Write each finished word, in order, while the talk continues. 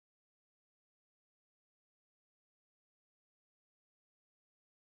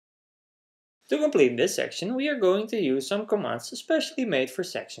To complete this section, we are going to use some commands especially made for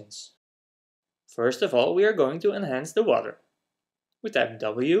sections. First of all, we are going to enhance the water. We type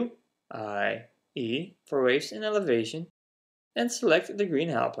W, I, E for waves in elevation and select the green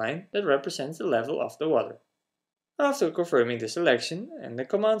help line that represents the level of the water. After confirming the selection and the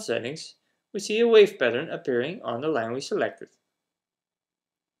command settings, we see a wave pattern appearing on the line we selected.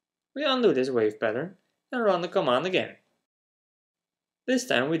 We undo this wave pattern and run the command again. This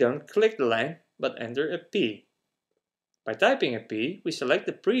time we don't click the line, but enter a P. By typing a P, we select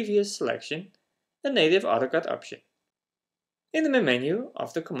the previous selection, a native AutoCAD option. In the main menu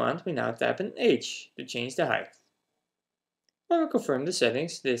of the command, we now type an H to change the height. When we confirm the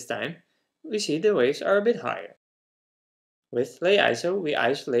settings this time, we see the waves are a bit higher. With Lay ISO, we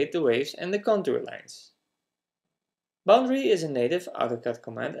isolate the waves and the contour lines. Boundary is a native AutoCAD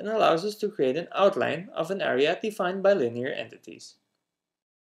command and allows us to create an outline of an area defined by linear entities.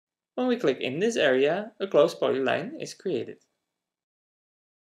 When we click in this area, a closed polyline is created.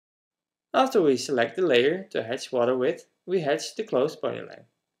 After we select the layer to hatch water with, we hatch the closed polyline.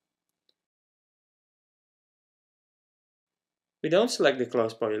 We don't select the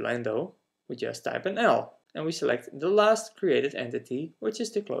closed polyline though, we just type an L and we select the last created entity, which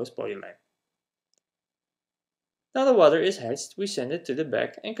is the closed polyline. Now the water is hatched, we send it to the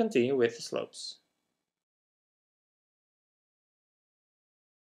back and continue with the slopes.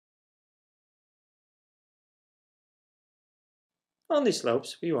 On these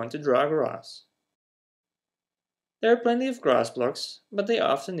slopes, we want to draw grass. There are plenty of grass blocks, but they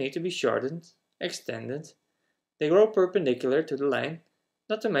often need to be shortened, extended. They grow perpendicular to the line,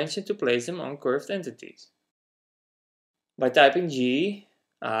 not to mention to place them on curved entities. By typing G,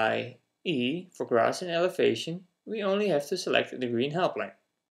 I, E for grass in elevation, we only have to select the green help line.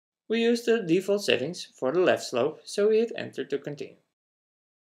 We use the default settings for the left slope, so we hit enter to continue.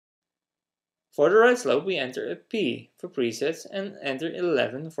 For the right slope, we enter a P for presets and enter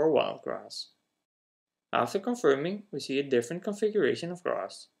 11 for wild grass. After confirming, we see a different configuration of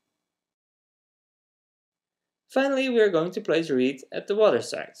grass. Finally, we are going to place reed at the water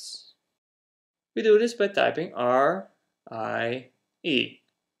sides. We do this by typing R, I, E.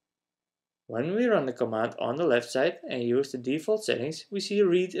 When we run the command on the left side and use the default settings, we see a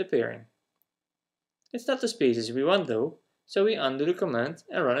reed appearing. It's not the species we want though, so we undo the command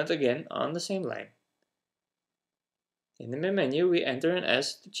and run it again on the same line. In the main menu, we enter an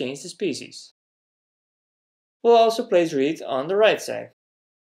S to change the species. We'll also place reed on the right side.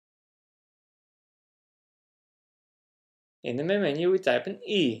 In the main menu, we type an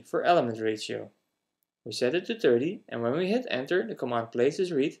E for element ratio. We set it to 30, and when we hit enter, the command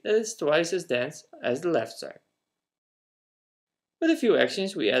places reed that is twice as dense as the left side. With a few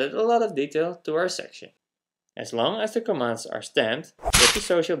actions, we added a lot of detail to our section. As long as the commands are stamped with the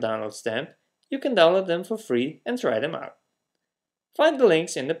social download stamp, you can download them for free and try them out. Find the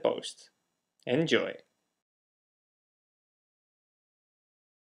links in the post. Enjoy!